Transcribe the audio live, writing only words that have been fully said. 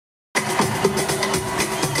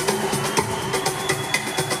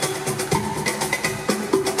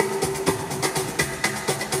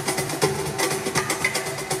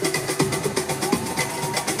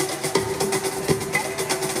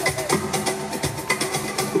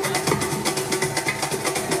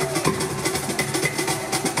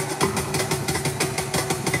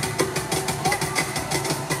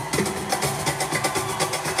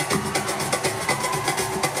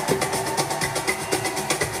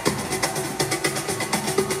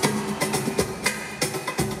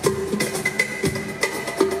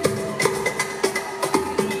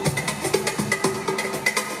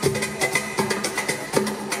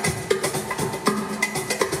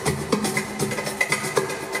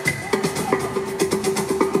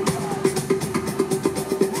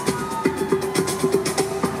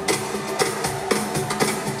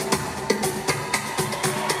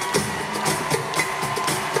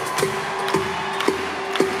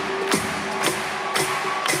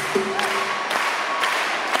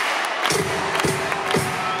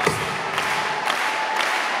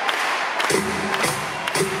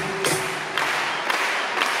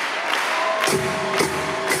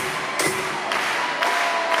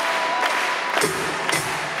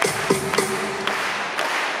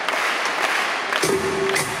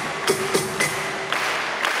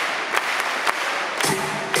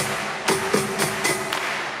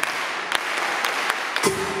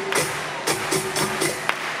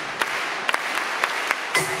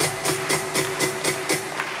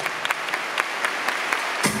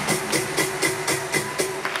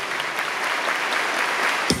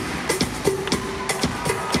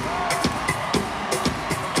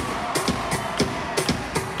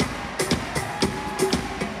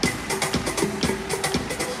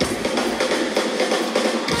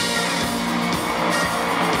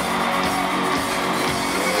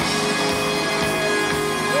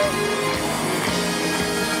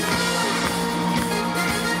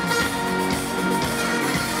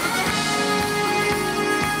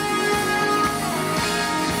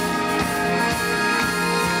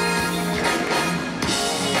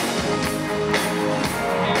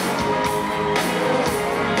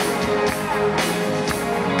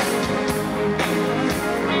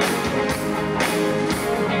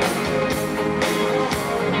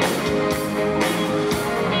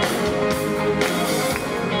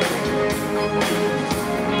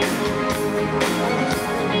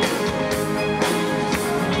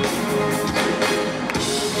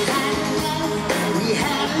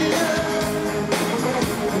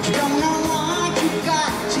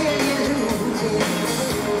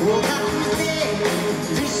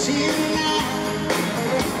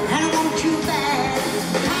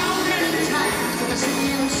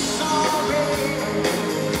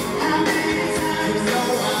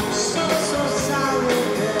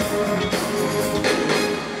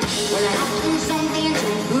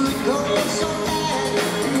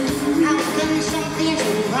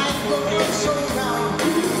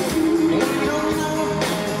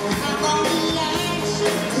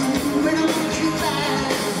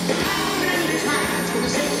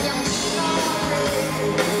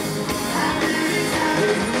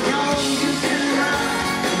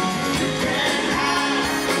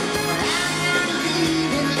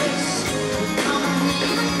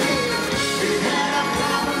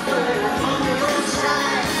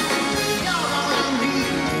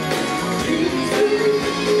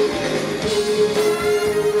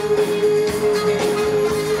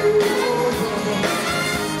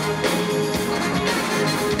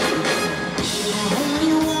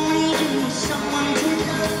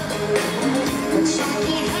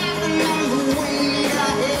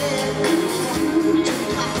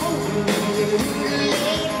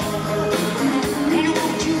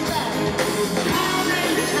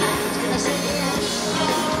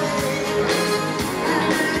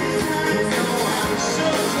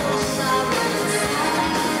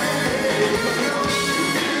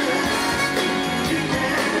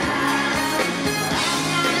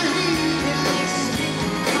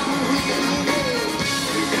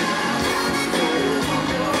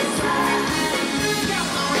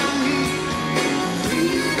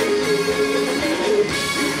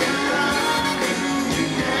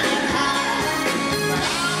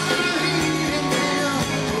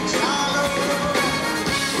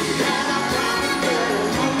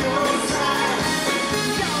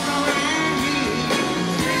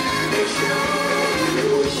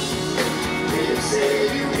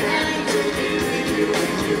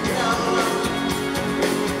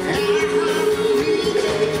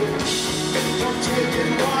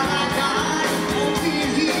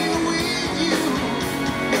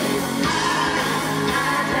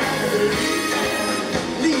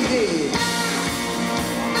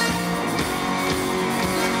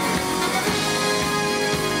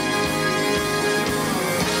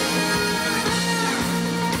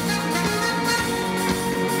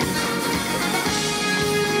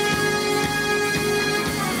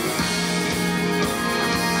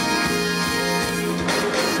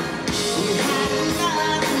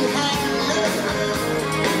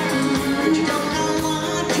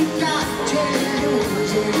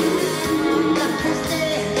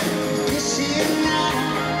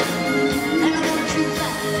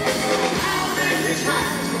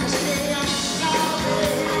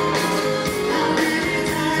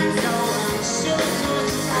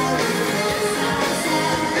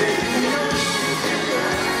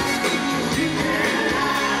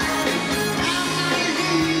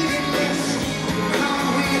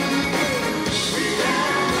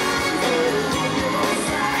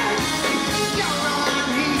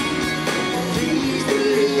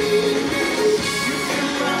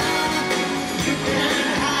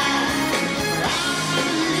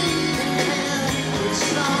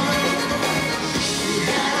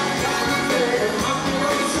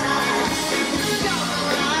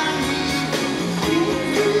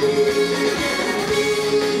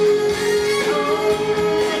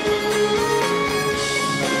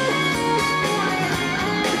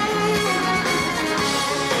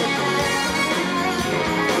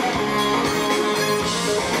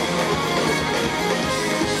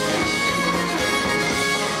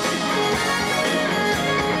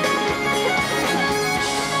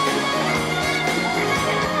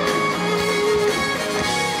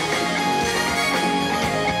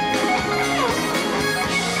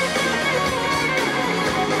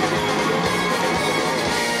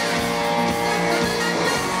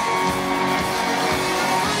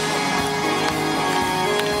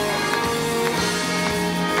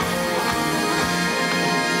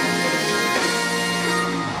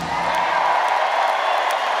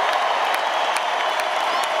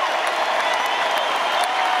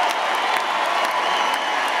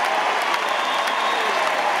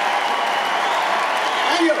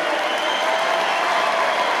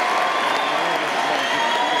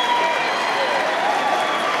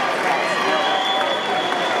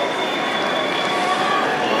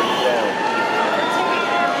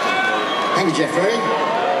Thank you, Jeffrey.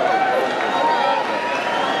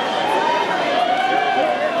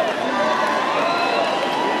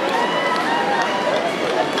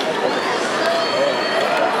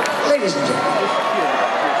 Ladies and gentlemen.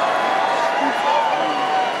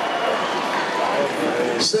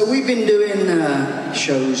 So we've been doing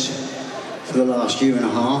shows for the last year and a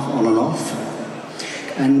half, on and off.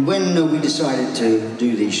 And when we decided to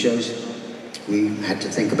do these shows, we had to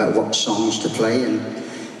think about what songs to play.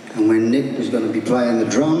 And when Nick was going to be playing the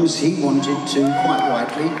drums, he wanted to, quite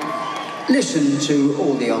rightly, listen to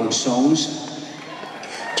all the old songs,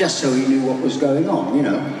 just so he knew what was going on, you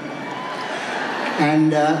know.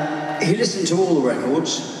 And he listened to all the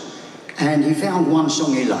records, and he found one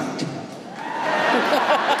song he liked.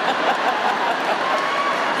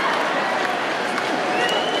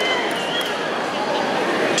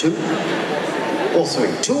 Two or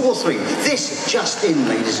three. Two or three. This just in,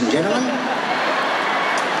 ladies and gentlemen.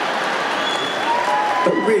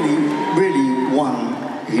 But really, really one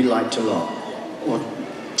he liked a lot. Or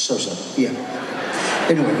so-so, yeah.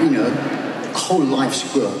 Anyway, you know, whole life's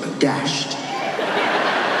work dashed.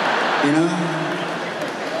 You know?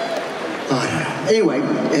 I don't know. Anyway,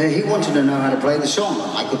 he wanted to know how to play the song.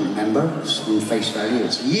 I couldn't remember. It's on face value.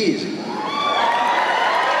 It's years ago.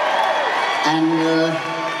 And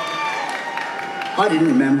I didn't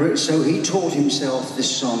remember it, so he taught himself this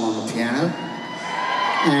song on the piano.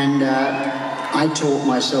 And I taught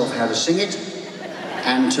myself how to sing it.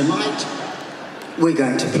 And tonight, we're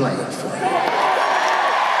going to play it for you.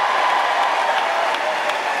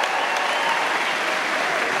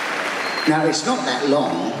 Now, it's not that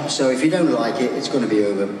long, so if you don't like it, it's going to be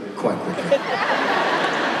over quite quickly.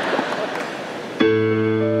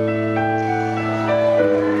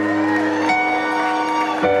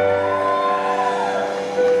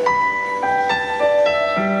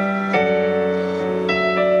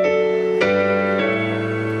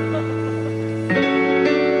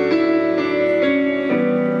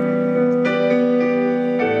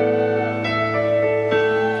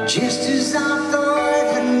 Just as I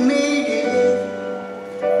thought I'd made it,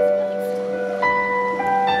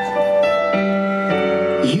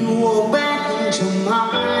 you walked back into my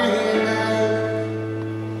life,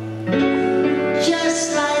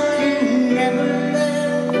 just like you never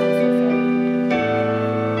left.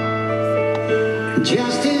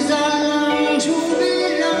 Just as I learned to be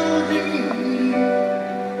lonely,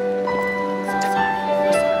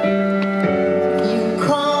 you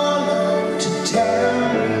called up to tell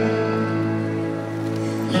me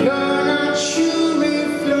you're not sure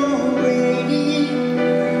if you're ready.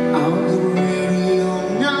 I'll be ready or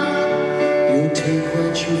not. You take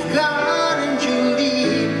what you've got and you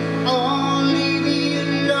leave. Oh, leave me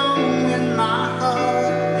alone in my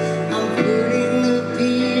heart. I'm putting the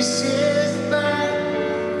pieces back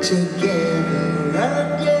together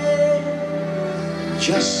again.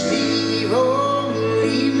 Just leave, oh,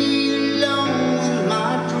 leave me alone with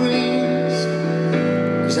my dreams.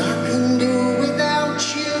 'Cause I can do without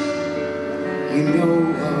you. You know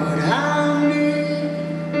what I mean.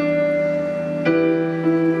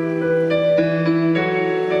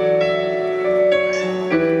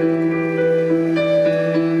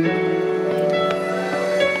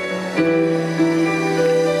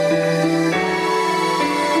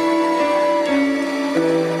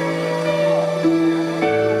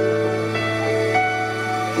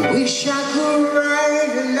 Wish I could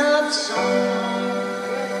write a love song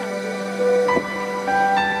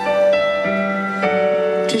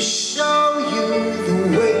to show you the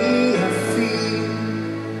way I feel.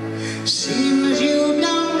 Seems you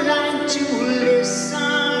don't like to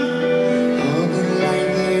listen. Oh, but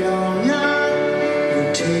like it or not, you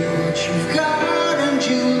take what you've got and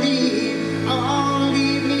you leave. Oh,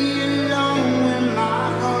 leave me alone in my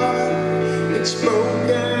heart. It's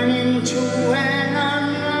broken into an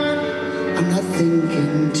I'm not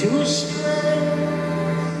thinking too straight.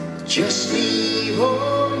 Just